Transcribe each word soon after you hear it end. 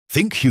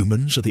Think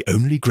humans are the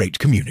only great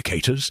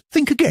communicators?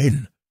 Think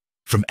again.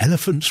 From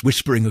elephants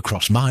whispering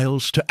across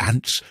miles to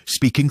ants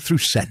speaking through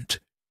scent,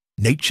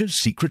 nature's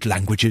secret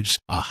languages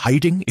are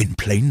hiding in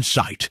plain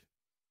sight.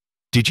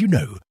 Did you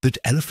know that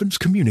elephants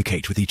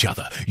communicate with each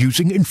other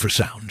using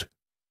infrasound?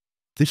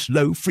 This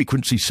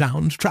low-frequency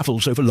sound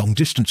travels over long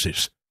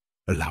distances,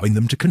 allowing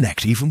them to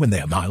connect even when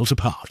they are miles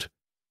apart.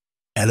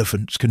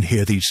 Elephants can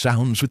hear these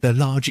sounds with their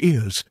large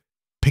ears,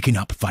 picking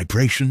up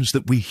vibrations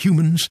that we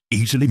humans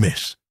easily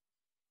miss.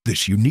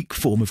 This unique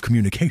form of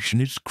communication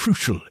is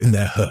crucial in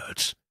their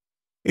herds.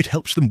 It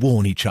helps them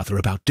warn each other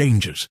about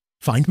dangers,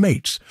 find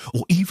mates,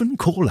 or even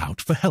call out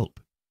for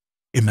help.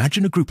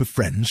 Imagine a group of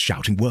friends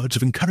shouting words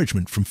of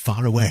encouragement from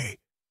far away.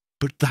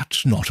 But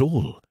that's not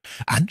all.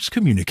 Ants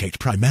communicate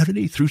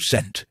primarily through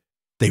scent.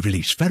 They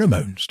release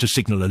pheromones to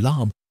signal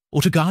alarm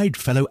or to guide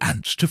fellow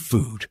ants to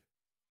food.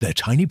 Their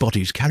tiny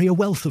bodies carry a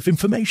wealth of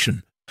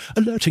information,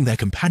 alerting their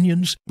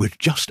companions with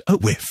just a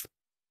whiff.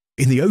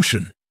 In the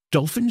ocean,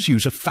 dolphins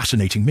use a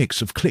fascinating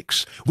mix of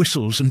clicks,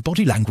 whistles, and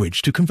body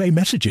language to convey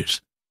messages.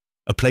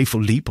 A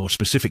playful leap or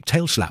specific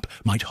tail slap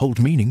might hold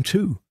meaning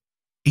too.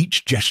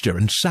 Each gesture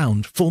and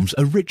sound forms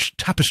a rich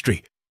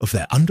tapestry of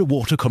their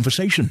underwater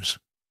conversations.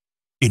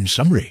 In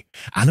summary,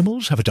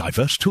 animals have a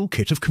diverse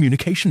toolkit of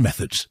communication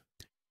methods.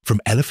 From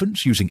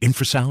elephants using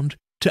infrasound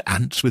to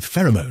ants with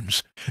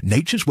pheromones,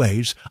 nature's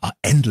ways are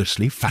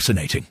endlessly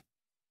fascinating,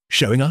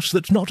 showing us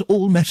that not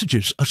all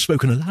messages are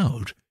spoken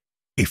aloud.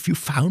 If you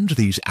found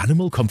these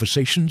animal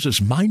conversations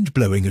as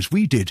mind-blowing as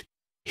we did,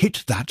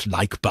 hit that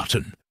like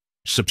button,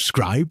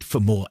 subscribe for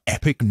more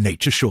epic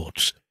nature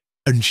shorts,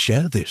 and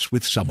share this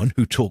with someone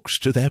who talks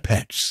to their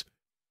pets.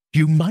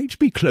 You might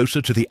be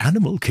closer to the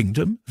animal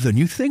kingdom than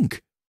you think.